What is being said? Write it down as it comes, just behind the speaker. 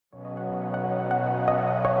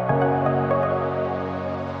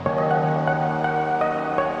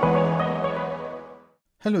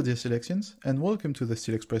Hello dear Silexians, and welcome to the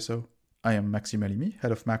SILEXpresso. I am Maxime Alimi,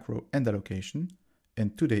 Head of Macro Allocation,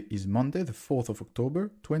 and today is Monday the 4th of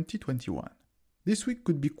October 2021. This week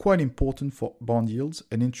could be quite important for bond yields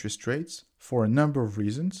and interest rates for a number of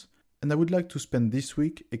reasons, and I would like to spend this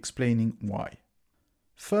week explaining why.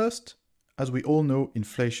 First, as we all know,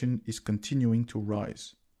 inflation is continuing to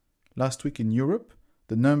rise. Last week in Europe,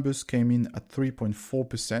 the numbers came in at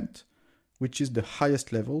 3.4%, which is the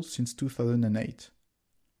highest level since 2008.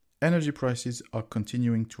 Energy prices are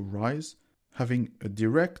continuing to rise, having a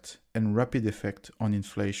direct and rapid effect on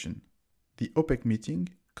inflation. The OPEC meeting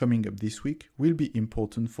coming up this week will be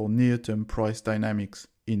important for near-term price dynamics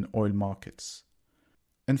in oil markets.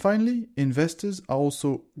 And finally, investors are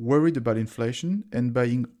also worried about inflation and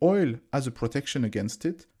buying oil as a protection against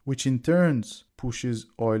it, which in turn pushes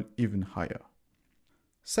oil even higher.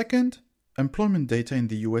 Second, employment data in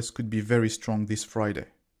the US could be very strong this Friday.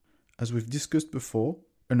 As we've discussed before,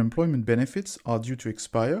 unemployment benefits are due to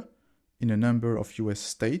expire in a number of US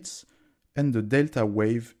states, and the Delta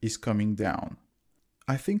wave is coming down.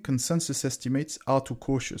 I think consensus estimates are too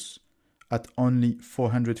cautious at only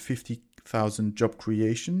 450,000 job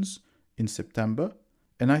creations in September,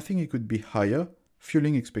 and I think it could be higher,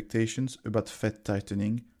 fueling expectations about Fed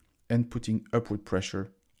tightening and putting upward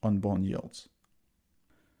pressure on bond yields.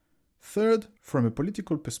 Third, from a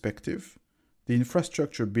political perspective, the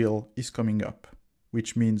infrastructure bill is coming up,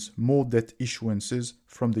 which means more debt issuances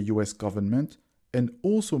from the US government and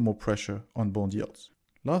also more pressure on bond yields.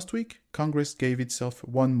 Last week, Congress gave itself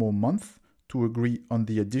one more month to agree on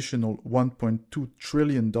the additional $1.2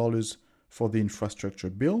 trillion for the infrastructure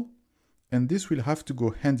bill, and this will have to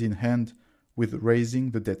go hand in hand with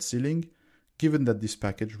raising the debt ceiling, given that this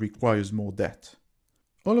package requires more debt.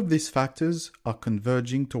 All of these factors are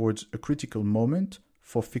converging towards a critical moment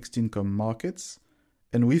for fixed income markets,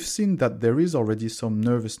 and we've seen that there is already some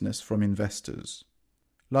nervousness from investors.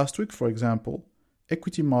 Last week, for example,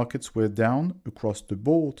 equity markets were down across the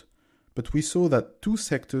board, but we saw that two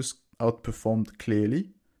sectors outperformed clearly: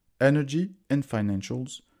 energy and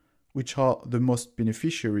financials, which are the most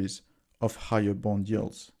beneficiaries of higher bond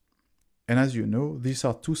yields. And as you know, these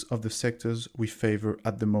are two of the sectors we favor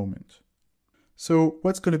at the moment. So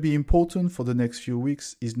what's going to be important for the next few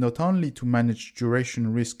weeks is not only to manage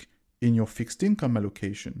duration risk in your fixed income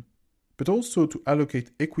allocation, but also to allocate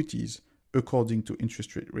equities according to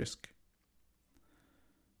interest rate risk.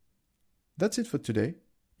 That's it for today.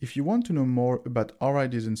 If you want to know more about our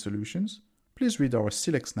ideas and solutions, please read our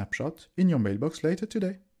Select snapshot in your mailbox later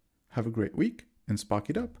today. Have a great week and spark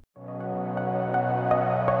it up.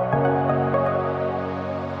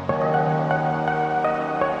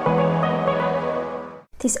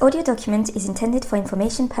 This audio document is intended for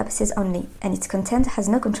information purposes only, and its content has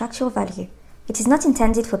no contractual value. It is not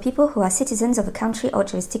intended for people who are citizens of a country or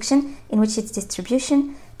jurisdiction in which its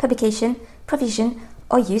distribution, publication, provision,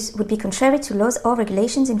 or use would be contrary to laws or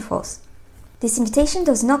regulations in force. This invitation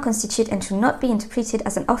does not constitute and should not be interpreted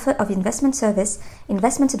as an offer of investment service,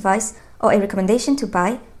 investment advice, or a recommendation to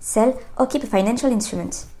buy, sell, or keep a financial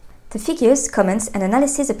instrument. The figures, comments, and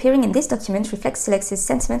analysis appearing in this document reflect Silex's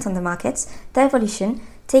sentiment on the markets, their evolution,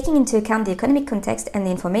 taking into account the economic context and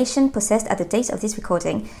the information possessed at the date of this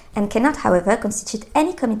recording, and cannot, however, constitute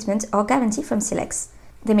any commitment or guarantee from Silex.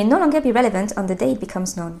 They may no longer be relevant on the day it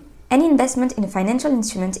becomes known. Any investment in a financial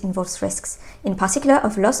instrument involves risks, in particular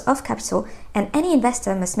of loss of capital, and any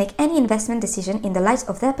investor must make any investment decision in the light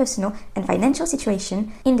of their personal and financial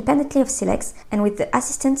situation, independently of Silex, and with the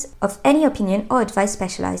assistance of any opinion or advice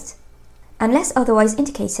specialized. Unless otherwise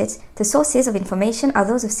indicated, the sources of information are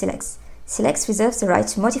those of Silex. Silex reserves the right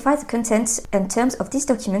to modify the contents and terms of these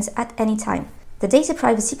documents at any time. The data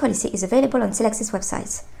privacy policy is available on Silex's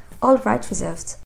website. All rights reserved.